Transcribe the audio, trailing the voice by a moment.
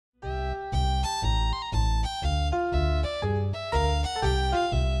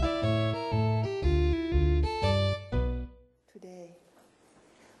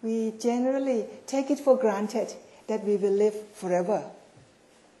generally take it for granted that we will live forever.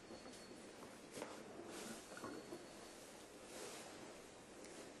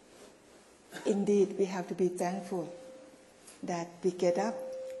 Indeed, we have to be thankful that we get up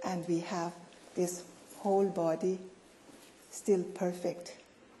and we have this whole body still perfect.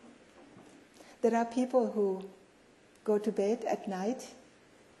 There are people who go to bed at night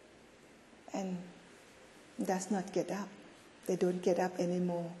and does not get up. They don't get up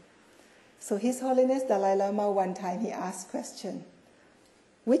anymore. So His Holiness Dalai Lama one time he asked a question,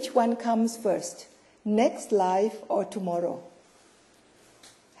 which one comes first, next life or tomorrow?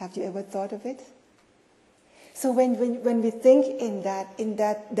 Have you ever thought of it? So when we think in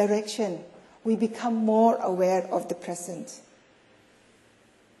that direction, we become more aware of the present.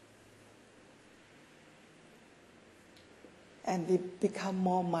 And we become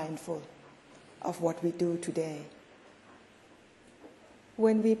more mindful of what we do today.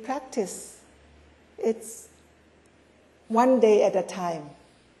 When we practice, it's one day at a time.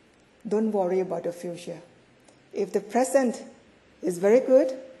 Don't worry about the future. If the present is very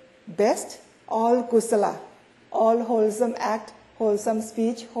good, best, all kusala, all wholesome act, wholesome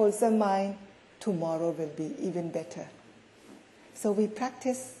speech, wholesome mind, tomorrow will be even better. So we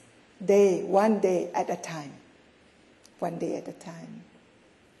practice one day at a time. One day at a time.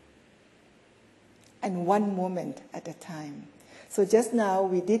 And one moment at a time. So just now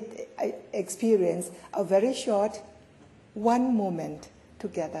we did experience a very short one moment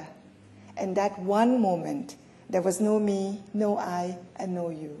together. And that one moment, there was no me, no I, and no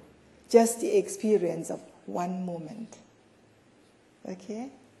you. Just the experience of one moment. Okay?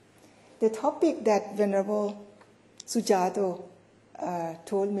 The topic that Venerable Sujato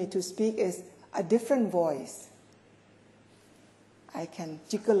told me to speak is a different voice. I can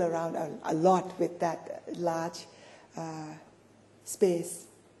jiggle around a lot with that large space.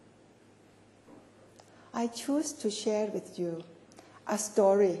 I choose to share with you a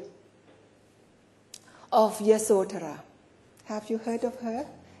story of Yasodhara. Have you heard of her?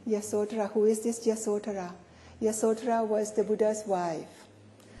 Yasodhara. Who is this Yasodhara? Yasodhara was the Buddha's wife.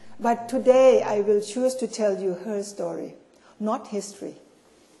 But today I will choose to tell you her story, not history.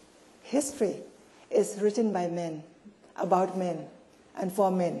 History is written by men, about men, and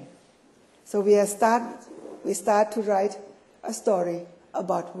for men. So we start to write a story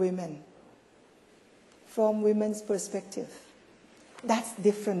about women from women's perspective. That's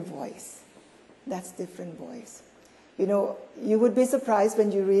different voice. That's different voice. You know, you would be surprised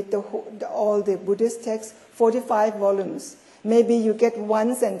when you read all the Buddhist texts, 45 volumes. Maybe you get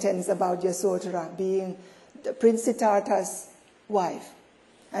one sentence about Yasodhara being Prince Siddhartha's wife.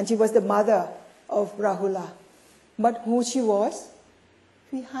 And she was the mother of Rahula. But who she was,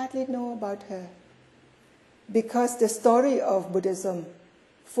 we hardly know about her. Because the story of Buddhism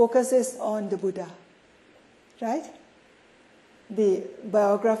focuses on the Buddha. Right? The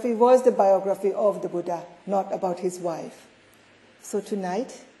biography was the biography of the Buddha, not about his wife. So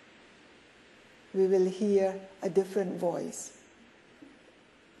tonight, we will hear a different voice.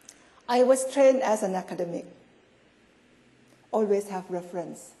 I was trained as an academic. Always have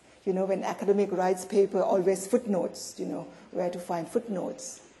reference. You know, when academic writes paper, always footnotes, you know, where to find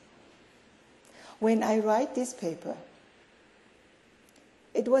footnotes. When I write this paper,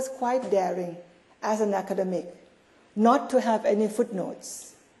 it was quite daring as an academic not to have any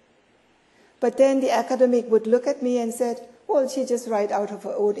footnotes. But then the academic would look at me and said, well, she just write out of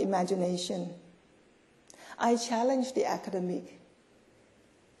her own imagination. I challenged the academic.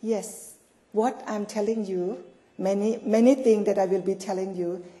 Yes, what I'm telling you, many things that I will be telling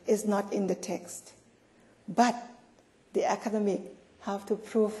you is not in the text. But the academic have to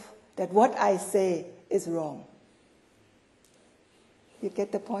prove that what I say is wrong. You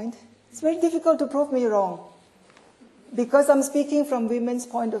get the point? It's very difficult to prove me wrong because I'm speaking from women's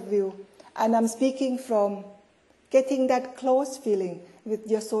point of view and I'm speaking from getting that close feeling with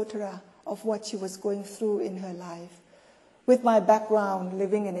Yasodhara of what she was going through in her life. With my background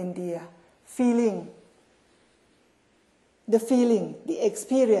living in India, the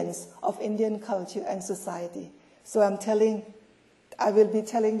experience of Indian culture and society. So I will be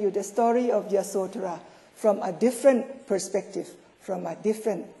telling you the story of Yasodhara from a different perspective, from a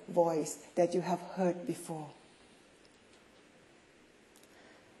different voice that you have heard before.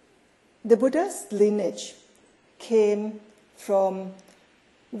 The Buddha's lineage came from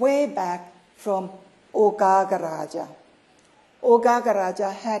way back from Ogagaraja.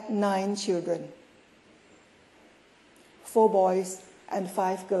 Ogagaraja had 9 children, 4 boys and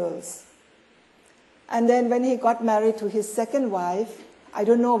 5 girls. And then when he got married to his second wife, I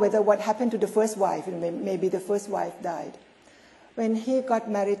don't know what happened to the first wife, maybe the first wife died. when he got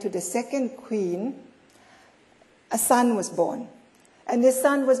married to the second queen, a son was born. And this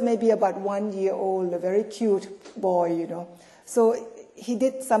son was maybe about 1 year old, a very cute boy, you know. So he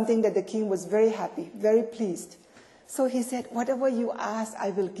did something that the king was very happy, very pleased. So he said, whatever you ask, I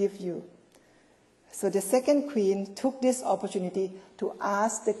will give you. So the second queen took this opportunity to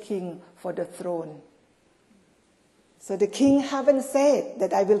ask the king for the throne. So the king haven't said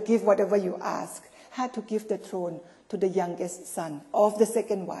that I will give whatever you ask, had to give the throne to the youngest son of the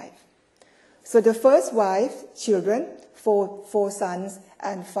second wife. So the first wife, children, four sons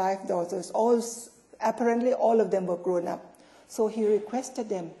and 5 daughters, apparently all of them were grown up. So he requested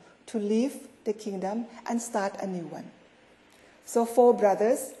them to leave the kingdom and start a new one. So 4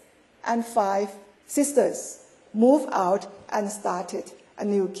 brothers and 5 sisters moved out and started a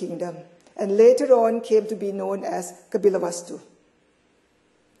new kingdom. And later on came to be known as Kapilavastu.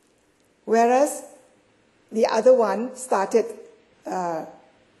 Whereas the other one started,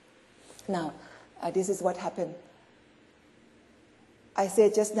 this is what happened. I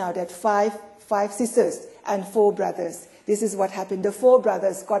said just now that five sisters and 4 brothers. This is what happened. The 4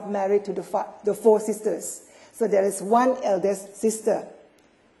 brothers got married to the 4 sisters. So there is one eldest sister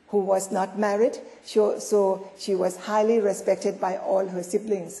who was not married, so she was highly respected by all her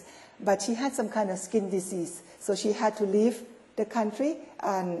siblings. But she had some kind of skin disease, so she had to leave the country,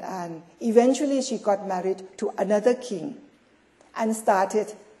 and eventually she got married to another king and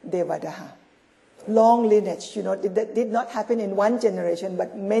started Devadaha. Long lineage, you know, it did not happen in one generation,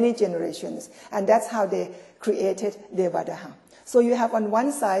 but many generations. And that's how they created Devadaha. So you have on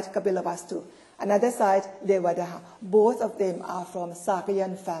one side Kapilavastu, another side Devadaha. Both of them are from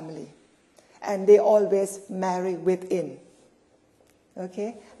Sakayan family. And they always marry within.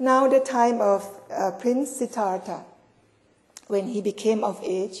 Okay? Now the time of Prince Siddhartha, when he became of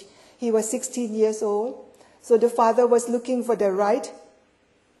age, he was 16 years old. So the father was looking for the right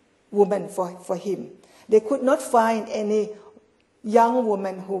woman for him. They could not find any young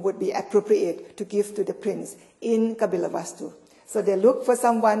woman who would be appropriate to give to the prince in Kapilavastu. So they looked for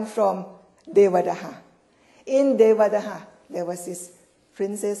someone from Devadaha. In Devadaha, there was this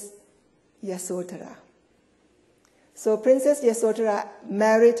Princess Yasodhara. So Princess Yasodhara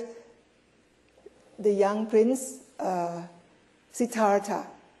married the young prince Siddhartha.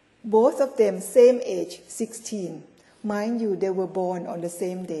 Both of them same age, 16. Mind you, they were born on the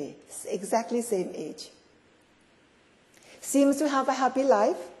same day, exactly same age. Seems to have a happy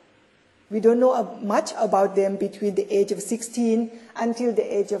life. We don't know much about them between the age of 16 until the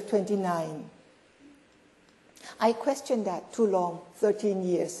age of 29. I questioned that too long, 13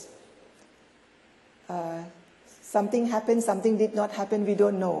 years. Something happened, something did not happen, we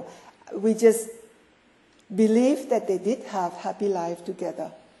don't know. We just believe that they did have happy life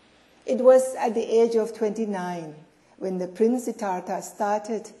together. It was at the age of 29 when the Prince Siddhartha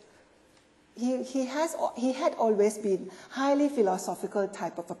started. He had always been highly philosophical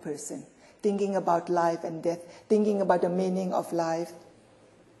type of a person, thinking about life and death, thinking about the meaning of life.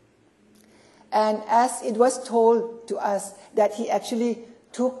 And as it was told to us that he actually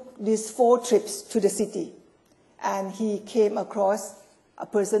took these 4 trips to the city, and he came across a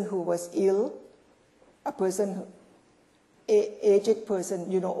person who was ill, a person, aged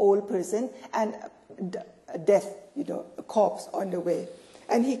person, old person, and a death, a corpse on the way.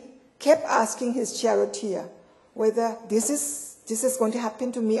 And he kept asking his charioteer whether this is going to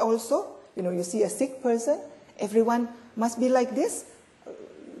happen to me also. You see a sick person, everyone must be like this.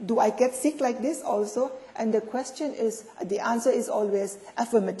 Do I get sick like this also? And the answer is always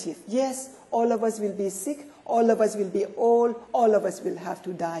affirmative. Yes, all of us will be sick, all of us will be old, all of us will have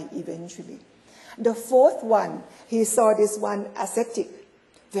to die eventually. The 4th one, he saw this one ascetic,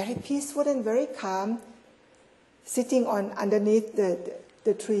 very peaceful and very calm, sitting underneath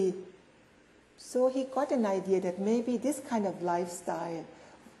the tree. So he got an idea that maybe this kind of lifestyle,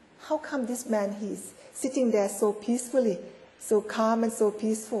 how come this man, he's sitting there so peacefully, so calm and so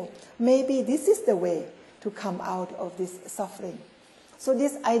peaceful? Maybe this is the way to come out of this suffering. So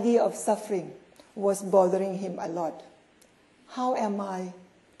this idea of suffering was bothering him a lot. How am I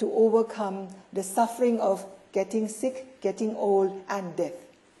to overcome the suffering of getting sick, getting old, and death?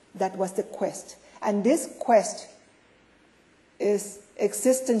 That was the quest. And this quest is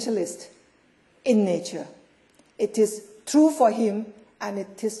existentialist in nature. It is true for him, and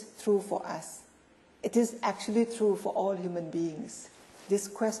it is true for us. It is actually true for all human beings. This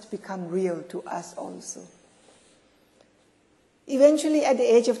quest became real to us also. Eventually, at the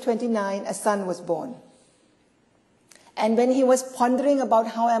age of 29, a son was born. And when he was pondering about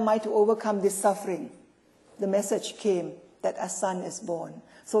how am I to overcome this suffering, the message came that a son is born.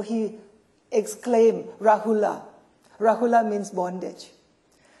 So he exclaimed, Rahula. Rahula means bondage.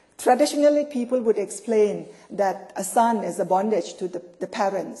 Traditionally, people would explain that a son is a bondage to the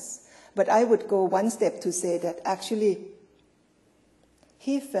parents. But I would go one step to say that actually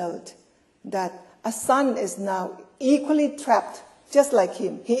he felt that a son is now equally trapped, just like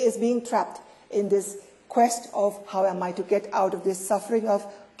him. He is being trapped in this quest of how am I to get out of this suffering of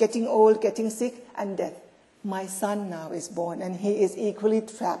getting old, getting sick, and death. My son now is born, and he is equally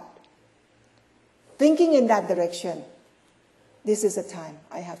trapped. Thinking in that direction, this is a time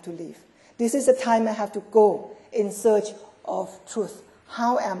I have to leave. This is a time I have to go in search of truth.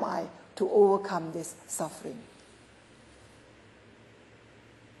 How am I to overcome this suffering?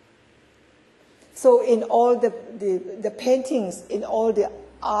 So in all the paintings, in all the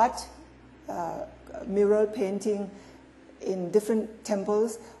art, mural painting in different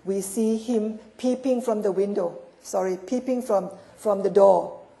temples, we see him peeping from the window, peeping from the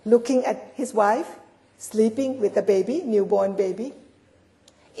door, looking at his wife, sleeping with the baby, newborn baby.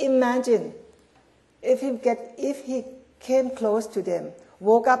 Imagine if he came close to them,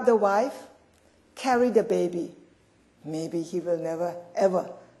 woke up the wife, carried the baby, maybe he will never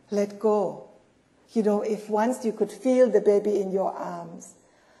ever let go. You know, if once you could feel the baby in your arms,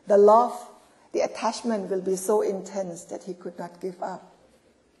 the love, the attachment will be so intense that he could not give up.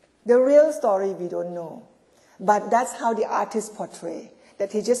 The real story we don't know, but that's how the artist portray,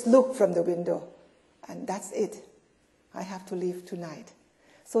 that he just looked from the window, and that's it. I have to leave tonight.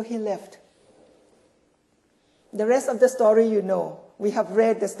 So he left. The rest of the story you know. We have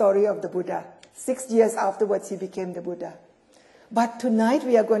read the story of the Buddha. 6 years afterwards he became the Buddha. But tonight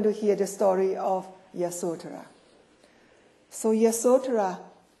we are going to hear the story of Yasodhara. So Yasodhara,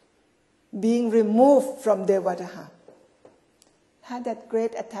 being removed from Devadaha, had that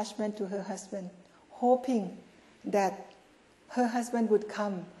great attachment to her husband, hoping that her husband would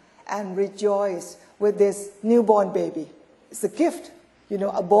come and rejoice with this newborn baby. It's a gift. You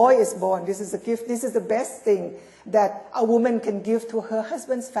know, a boy is born. This is a gift. This is the best thing that a woman can give to her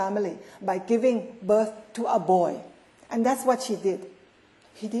husband's family, by giving birth to a boy. And that's what she did.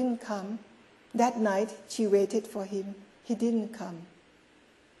 He didn't come. That night, she waited for him. He didn't come.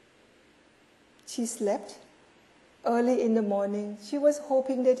 She slept. Early in the morning, she was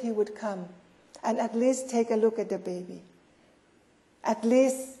hoping that he would come and at least take a look at the baby. At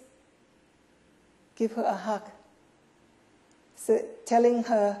least give her a hug. So telling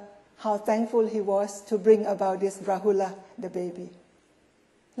her how thankful he was to bring about this Rahula, the baby.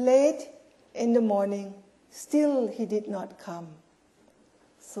 Late in the morning, still he did not come.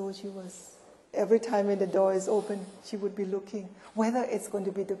 So she was, every time when the door is open, she would be looking whether it's going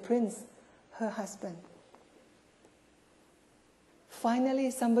to be the prince, her husband. Finally,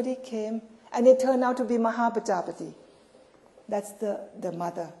 somebody came, and it turned out to be Mahapajapati. That's the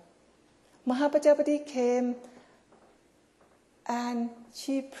mother. Mahapajapati came, and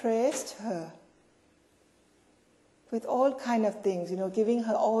she praised her with all kind of things, you know, giving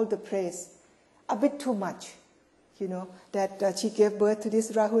her all the praise. A bit too much, you know, that she gave birth to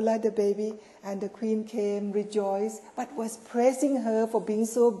this Rahula, the baby, and the queen came, rejoiced, but was praising her for being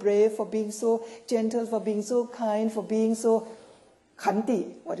so brave, for being so gentle, for being so kind, for being so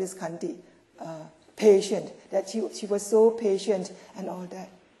khanti. What is khanti? Patient. That she was so patient and all that.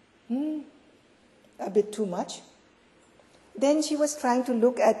 A bit too much. Then she was trying to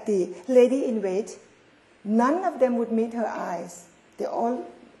look at the lady in wait. None of them would meet her eyes. They all,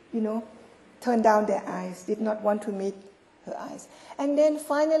 you know, turned down their eyes, did not want to meet her eyes. And then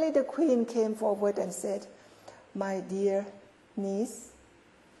finally the queen came forward and said, "My dear niece,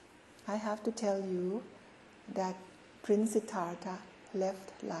 I have to tell you that Prince Siddhartha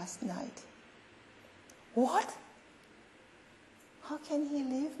left last night." What? How can he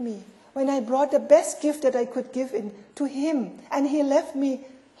leave me when I brought the best gift that I could give to him, and he left me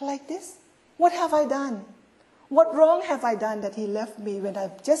like this? What have I done? What wrong have I done that he left me when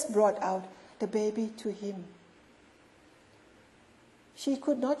I just brought out the baby to him? She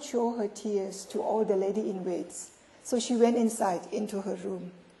could not show her tears to all the lady in waits, so she went inside into her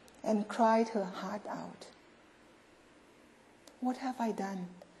room and cried her heart out. What have I done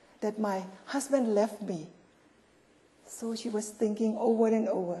that my husband left me? So she was thinking over and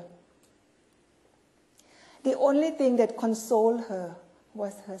over. The only thing that consoled her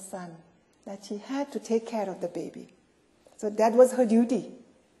was her son, that she had to take care of the baby. So that was her duty.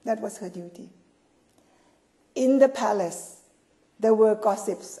 That was her duty. In the palace, there were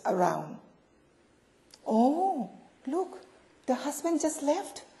gossips around. Oh, look, the husband just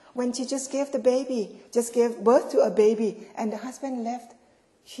left when she just gave the baby, just gave birth to a baby, and the husband left.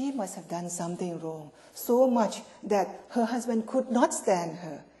 She must have done something wrong, so much that her husband could not stand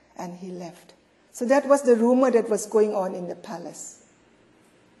her, and he left. So that was the rumor that was going on in the palace.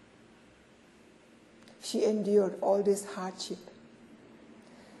 She endured all this hardship.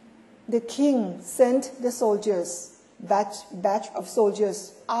 The king sent the soldiers, batch of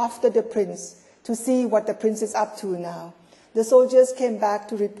soldiers, after the prince to see what the prince is up to now. The soldiers came back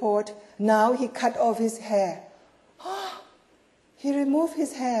to report, now he cut off his hair. He removed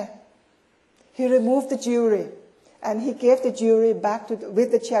his hair. He removed the jewelry. And he gave the jewelry back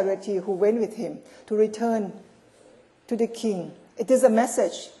with the charioteer who went with him to return to the king. It is a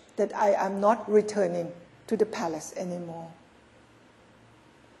message that I am not returning to the palace anymore.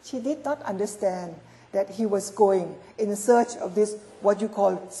 She did not understand that he was going in search of this, what you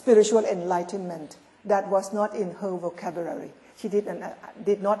call spiritual enlightenment. That was not in her vocabulary. She did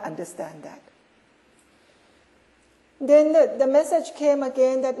not understand that. Then the message came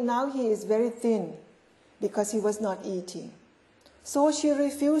again that now he is very thin because he was not eating. So she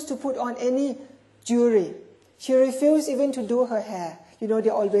refused to put on any jewelry. She refused even to do her hair. You know, they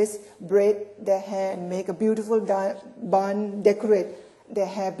always braid their hair and make a beautiful bun, decorate their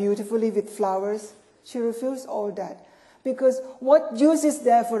hair beautifully with flowers. She refused all that. Because what use is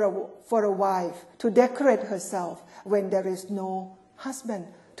there for a wife to decorate herself when there is no husband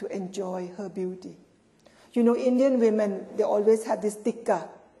to enjoy her beauty? You know, Indian women, they always have this tikka.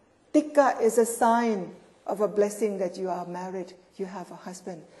 Tikka is a sign of a blessing that you are married, you have a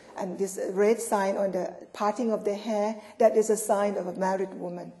husband. And this red sign on the parting of the hair, that is a sign of a married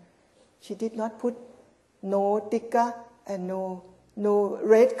woman. She did not put no tikka and no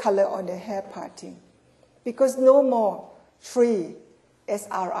red color on the hair parting. Because no more Shri,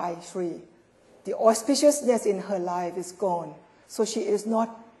 S-R-I, Shri. The auspiciousness in her life is gone. So she is not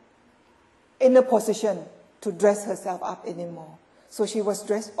in a position to dress herself up anymore. So she was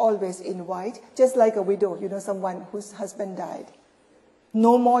dressed always in white, just like a widow, you know, someone whose husband died.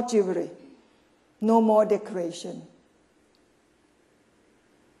 No more jewelry, no more decoration.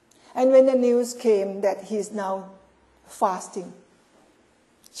 And when the news came that he is now fasting,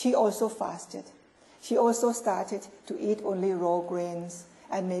 she also fasted. She also started to eat only raw grains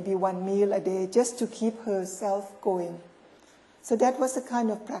and maybe one meal a day just to keep herself going. So that was the kind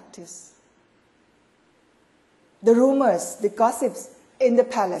of practice. The rumors, the gossips in the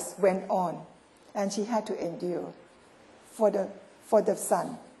palace went on, and she had to endure for the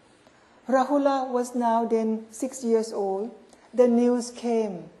son. Rahula was now then 6 years old. The news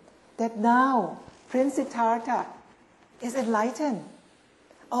came that now Prince Siddhartha is enlightened.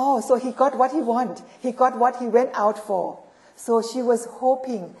 Oh, so he got what he wanted. He got what he went out for. So she was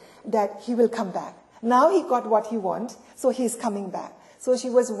hoping that he will come back. Now he got what he wanted, so he's coming back. So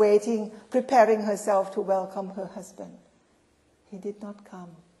she was waiting, preparing herself to welcome her husband. He did not come.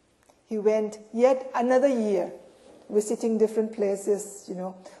 He went yet another year, visiting different places, you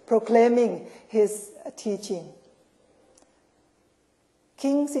know, proclaiming his teaching.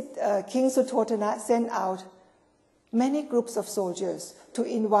 King Suttotana sent out many groups of soldiers to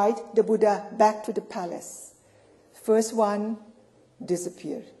invite the Buddha back to the palace. First one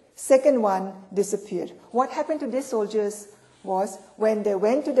disappeared. Second one disappeared. What happened to these soldiers was when they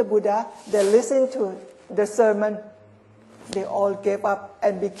went to the Buddha, they listened to the sermon, they all gave up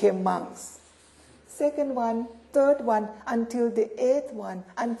and became monks. Second one, third one, until the 8th one,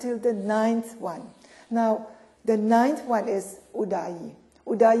 until the 9th one. Now, the 9th one is Udayi.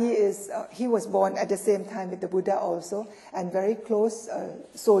 Udayi is, he was born at the same time with the Buddha also, and very close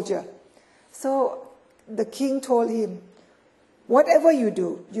soldier. So the king told him, whatever you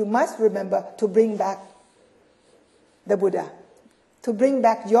do, you must remember to bring back the Buddha, to bring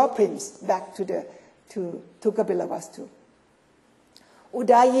back your prince back to Kapilavastu.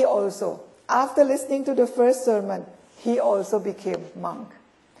 Udayi also, after listening to the first sermon, he also became monk.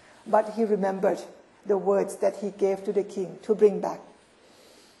 But he remembered the words that he gave to the king to bring back.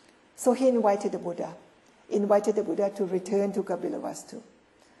 So he invited the Buddha to return to Kapilavastu.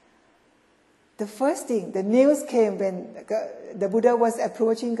 The first thing, the news came when the Buddha was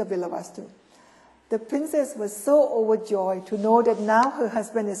approaching Kapilavastu. The princess was so overjoyed to know that now her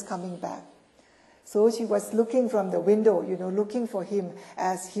husband is coming back. So she was looking from the window, you know, looking for him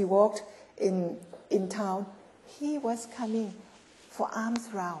as he walked in town. He was coming for alms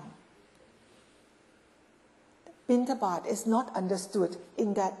round. Bintabat is not understood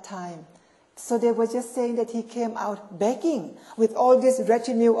in that time. So they were just saying that he came out begging with all this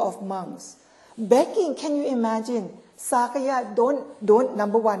retinue of monks. Begging, can you imagine? Sakaya don't,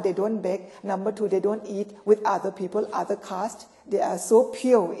 number one, they don't beg. Number two, they don't eat with other people, other caste. They are so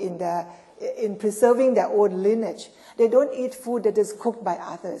pure in preserving their own lineage. They don't eat food that is cooked by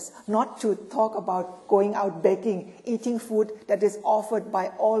others. Not to talk about going out begging, eating food that is offered by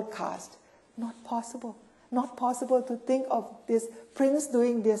all castes. Not possible. Not possible to think of this prince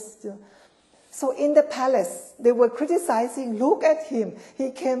doing this. So in the palace, they were criticizing, look at him.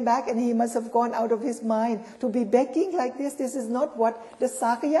 He came back and he must have gone out of his mind to be begging like this. This is not what the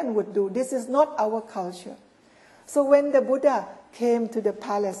Sakayan would do. This is not our culture. So when the Buddha came to the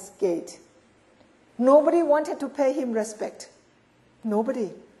palace gate, nobody wanted to pay him respect. Nobody.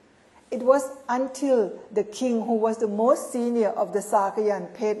 It was until the king, who was the most senior of the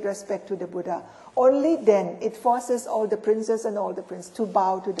Sakayan, paid respect to the Buddha. Only then it forces all the princes and all the princes to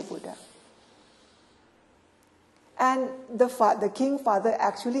bow to the Buddha. And the king father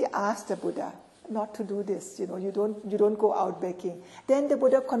actually asked the Buddha not to do this. You don't go out begging. Then the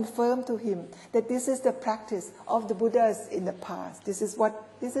Buddha confirmed to him that this is the practice of the Buddhas in the past. This is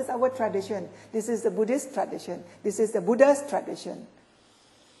our tradition. This is the Buddhist tradition. This is the Buddha's tradition.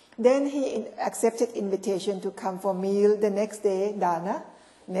 Then he accepted invitation to come for meal the next day, dana,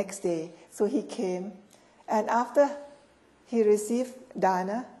 next day. So he came, and after he received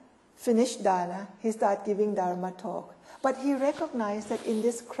dana, finished dana, he started giving Dharma talk. But he recognized that in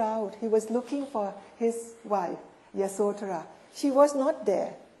this crowd, he was looking for his wife, Yasodhara. She was not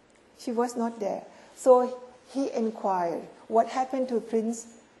there. She was not there. So he inquired, what happened to Princess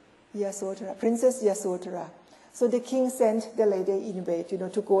Yasodhara? So the king sent the lady in wait,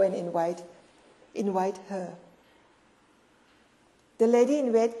 to go and invite her. The lady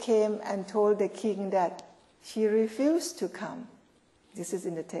in wait came and told the king that she refused to come. This is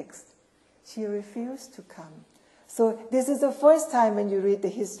in the text. She refused to come. So this is the first time when you read the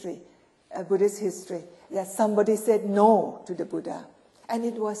history, Buddhist history, that somebody said no to the Buddha. And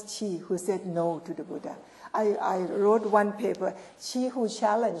it was she who said no to the Buddha. I wrote one paper, she who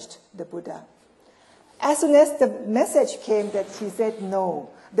challenged the Buddha. As soon as the message came that she said no,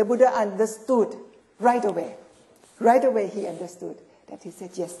 the Buddha understood right away. Right away he understood that he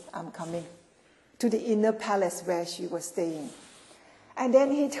said, yes, I'm coming to the inner palace where she was staying. And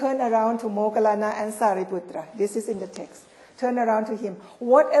then he turned around to Moggallana and Sariputra. This is in the text. Turn around to him.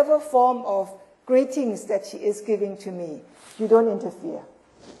 Whatever form of greetings that she is giving to me, you don't interfere.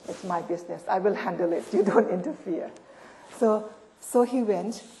 It's my business. I will handle it. You don't interfere. So he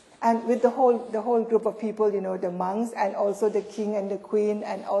went, and with the whole group of people, the monks and also the king and the queen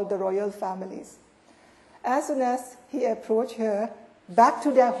and all the royal families. As soon as he approached her, back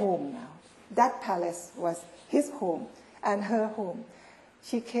to their home now. That palace was his home and her home.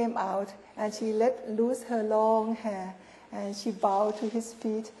 She came out and she let loose her long hair and she bowed to his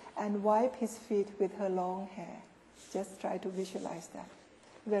feet and wiped his feet with her long hair. Just try to visualize that.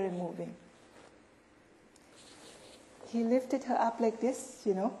 Very moving. He lifted her up like this,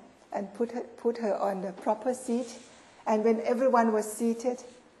 and put her on the proper seat. And when everyone was seated,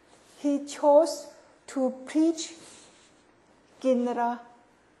 he chose to preach Kinnara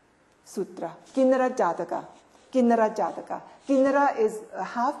Sutra, Kinnara Jataka. Kinnara Jataka. Kinnara is a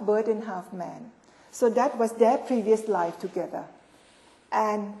half bird and half man. So that was their previous life together.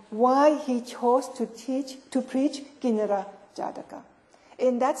 And why he chose to preach Kinnara Jataka.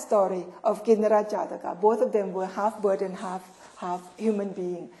 In that story of Kinnara Jataka, both of them were half bird and half human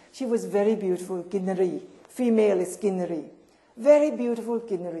being. She was very beautiful, Kinnari. Female is Kinnari. Very beautiful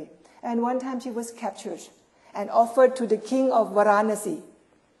Kinnari. And one time she was captured and offered to the king of Varanasi,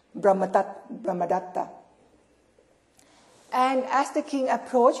 Brahmadatta. And as the king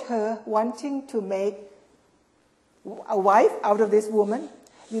approached her, wanting to make a wife out of this woman,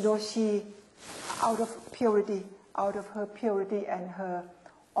 she, out of her purity and her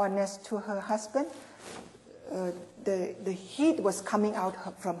honest to her husband, the heat was coming out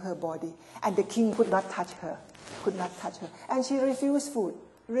from her body, and the king could not touch her. And she refused food,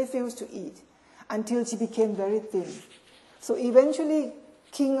 refused to eat, until she became very thin. So eventually,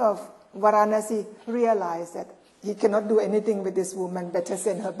 king of Varanasi realized that he cannot do anything with this woman, better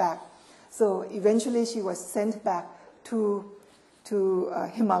send her back. So eventually she was sent back to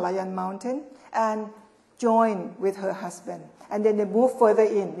Himalayan mountain and joined with her husband. And then they moved further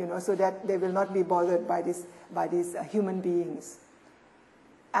in, so that they will not be bothered by these human beings.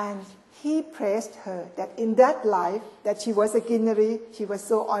 And he praised her that in that life, that she was a Kinnari, she was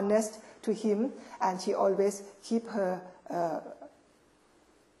so honest to him, and she always keep her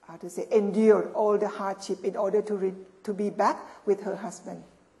endured all the hardship in order to be back with her husband.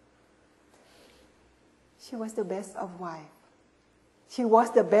 She was the best of wife. She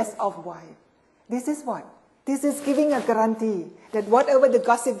was the best of wife. This is what? This is giving a guarantee that whatever the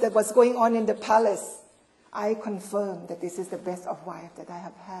gossip that was going on in the palace, I confirm that this is the best of wife that I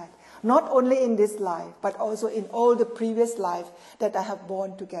have had. Not only in this life, but also in all the previous life that I have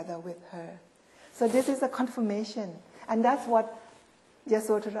borne together with her. So this is a confirmation. And that's what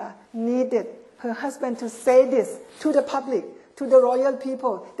Yasodhara needed her husband to say this to the public, to the royal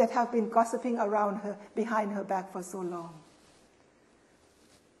people that have been gossiping around her, behind her back for so long.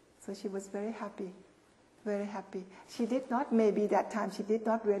 So she was very happy, very happy. She did not, maybe that time, she did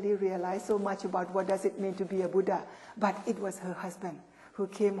not really realize so much about what does it mean to be a Buddha, but it was her husband who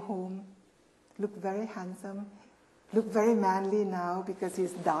came home, looked very handsome, looked very manly now because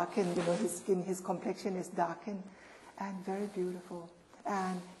he's darkened, his skin, his complexion is darkened, and very beautiful.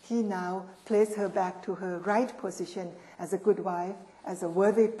 And he now placed her back to her right position as a good wife, as a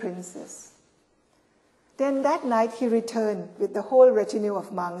worthy princess. Then that night he returned with the whole retinue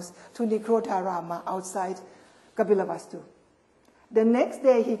of monks to Nikrodharama outside Kapilavastu. The next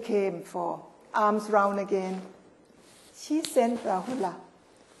day he came for alms round again. She sent Rahula.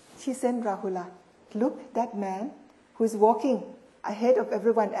 Look, that man who is walking ahead of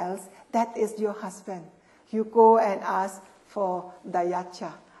everyone else, that is your husband. You go and ask for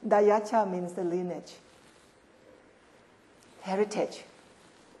Dayacha. Dayacha means the lineage, heritage.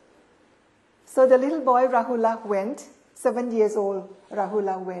 So the little boy Rahula went, 7 years old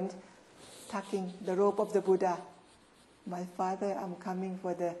Rahula went, tucking the robe of the Buddha. My father, I'm coming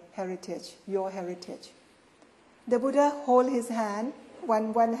for the heritage, your heritage. The Buddha hold his hand,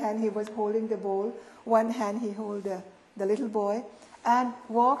 one hand he was holding the bowl, one hand he held the little boy, and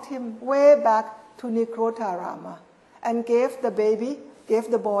walked him way back to Nikrodharama and gave the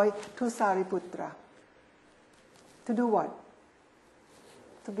boy to Sariputra. To do what?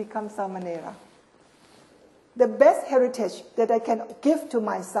 To become Samanera. The best heritage that I can give to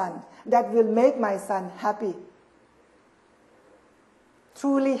my son, that will make my son happy,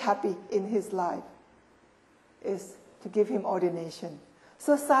 truly happy in his life, is to give him ordination.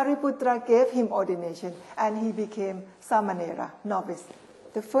 So Sariputra gave him ordination and he became Samanera, novice.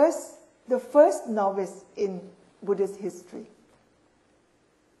 The first novice in Buddhist history.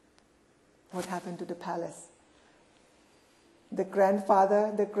 What happened to the palace? The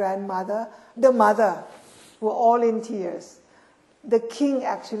grandfather, the grandmother, the mother were all in tears. The king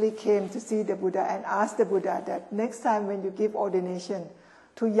actually came to see the Buddha and asked the Buddha that next time when you give ordination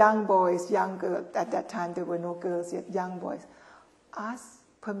to young boys, young girls, at that time there were no girls yet, young boys, ask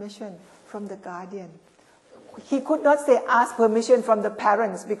permission from the guardian. He could not say ask permission from the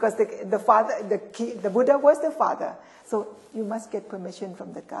parents because the Buddha was the father. So you must get permission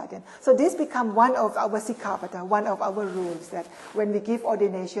from the guardian. So this became one of our sikkhapada, one of our rules, that when we give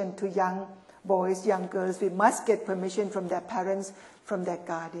ordination to young boys, young girls, we must get permission from their parents, from their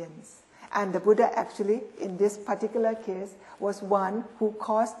guardians. And the Buddha actually, in this particular case, was one who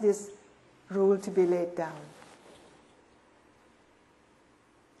caused this rule to be laid down.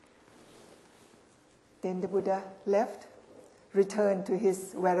 Then the Buddha left, returned to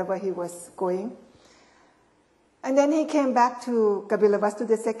wherever he was going. And then he came back to Kapilavastu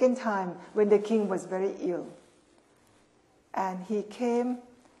the second time when the king was very ill. And he came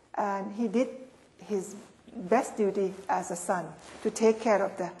and he did his best duty as a son to take care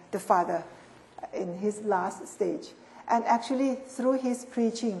of the father in his last stage. And actually, through his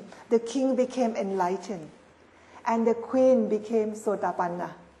preaching, the king became enlightened. And the queen became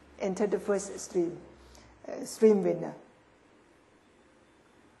Sotapanna, entered the first stream winner.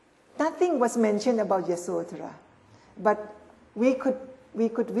 Nothing was mentioned about Yasodhara, but we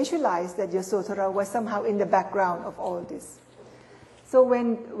could visualize that Yasodhara was somehow in the background of all this. So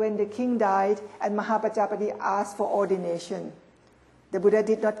when the king died and Mahapajapati asked for ordination, the Buddha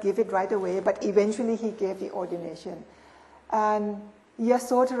did not give it right away, but eventually he gave the ordination. And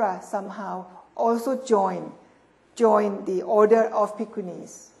Yasodhara somehow also joined the order of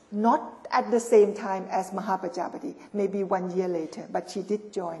Bhikkhunis. Not at the same time as Mahapajapati, maybe 1 year later, but she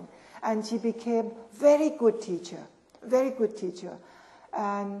did join. And she became very good teacher.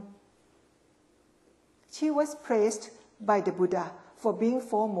 And she was praised by the Buddha for being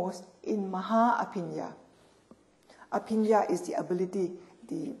foremost in Maha-Apinya. Apinya is the ability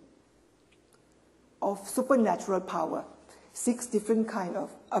of supernatural power. 6 different kinds of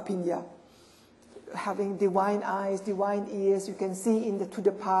apinya. Having divine eyes, divine ears, you can see to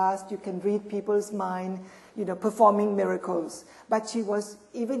the past, you can read people's mind, performing miracles. But she was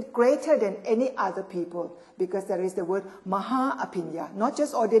even greater than any other people because there is the word Maha-Apinya, not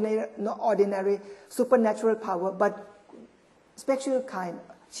just ordinary supernatural power, but special kind.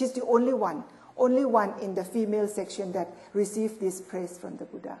 She's the only one in the female section that received this praise from the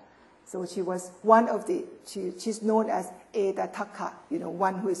Buddha. So she was one of she's known as Edathaka,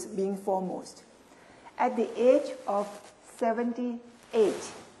 one who is being foremost. At the age of 78,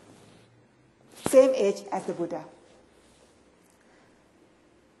 same age as the Buddha,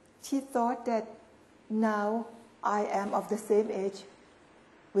 she thought that now I am of the same age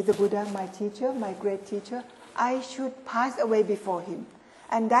with the Buddha, my teacher, my great teacher, I should pass away before him.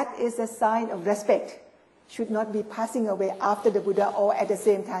 And that is a sign of respect. Should not be passing away after the Buddha or at the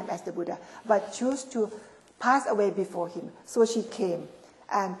same time as the Buddha, but choose to pass away before him. So she came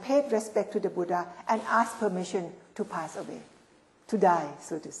and paid respect to the Buddha and asked permission to pass away, to die,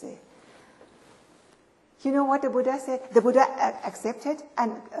 so to say. You know what the Buddha said? The Buddha accepted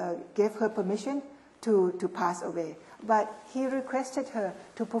and gave her permission to pass away. But he requested her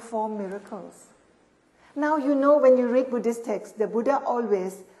to perform miracles. Now you know when you read Buddhist texts, the Buddha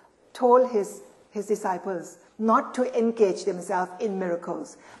always told his disciples not to engage themselves in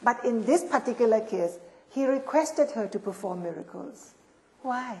miracles. But in this particular case, he requested her to perform miracles.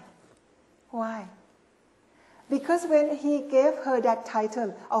 Why? Why? Because when he gave her that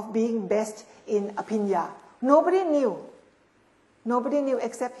title of being best in Apinya, nobody knew. Nobody knew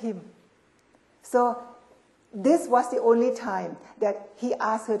except him. So this was the only time that he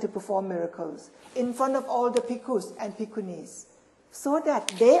asked her to perform miracles in front of all the bhikkhus and bhikkhunis, so that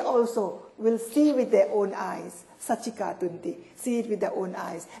they also will see with their own eyes, Sachika Tunti, see it with their own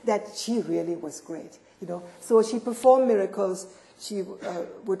eyes, that she really was great. You know, so she performed miracles. She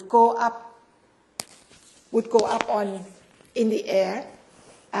would go up in the air,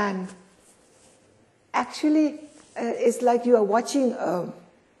 and actually it's like you are watching a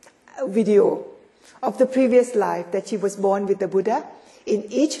video of the previous life that she was born with the Buddha. In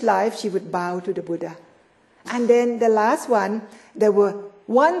each life she would bow to the Buddha. And then the last one, there were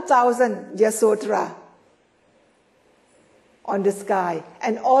 1,000 Yasodhara on the sky,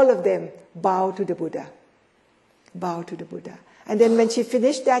 and all of them bow to the Buddha. Bow to the Buddha. And then when she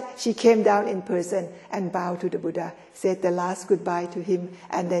finished that, she came down in person and bowed to the Buddha, said the last goodbye to him,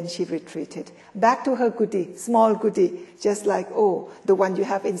 and then she retreated. Back to her kuti, small kuti, just like, oh, the one you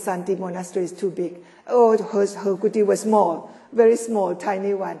have in Santi Monastery is too big. Oh, her kuti was small, very small,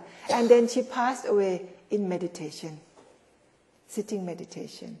 tiny one. And then she passed away in meditation, sitting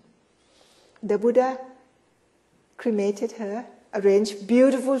meditation. The Buddha cremated her, arranged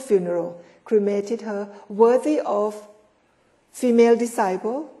beautiful funeral, cremated her, worthy of female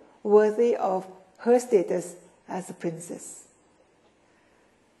disciple, worthy of her status as a princess.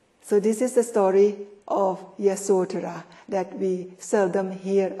 So this is the story of Yasodhara that we seldom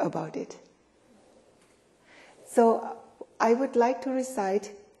hear about it. So I would like to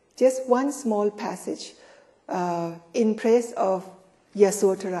recite just one small passage in praise of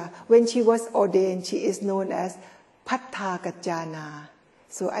Yasodhara. When she was ordained, she is known as Patthakajjana.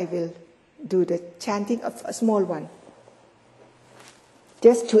 So I will do the chanting of a small one,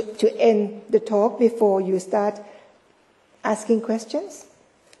 just to end the talk before you start asking questions.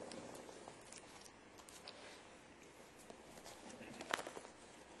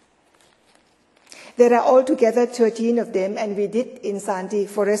 There are altogether 13 of them, and we did in Santi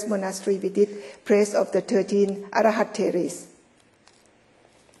Forest Monastery, we did praise of the 13 Arahateris.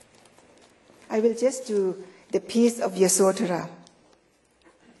 I will just do the piece of Yasodhara.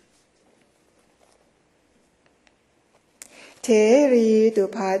 Teri tu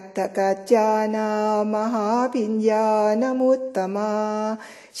pattakajjana mahapinyana muttama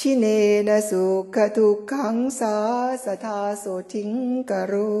shinena sukha tukkhang sa sathaso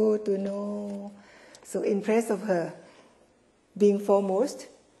tinkarotuno. So in praise of her being foremost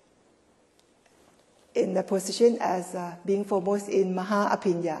in the position as being foremost in Maha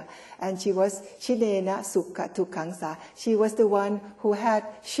Apinya, and she was Shinena Sukha Tukkhangsa. She was the one who had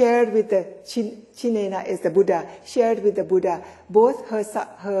shared with the Shinena is the Buddha, shared with the Buddha both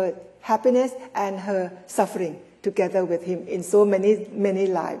her happiness and her suffering together with him in so many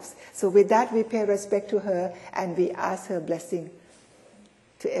lives. So with that we pay respect to her and we ask her blessing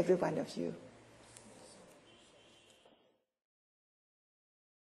to every one of you.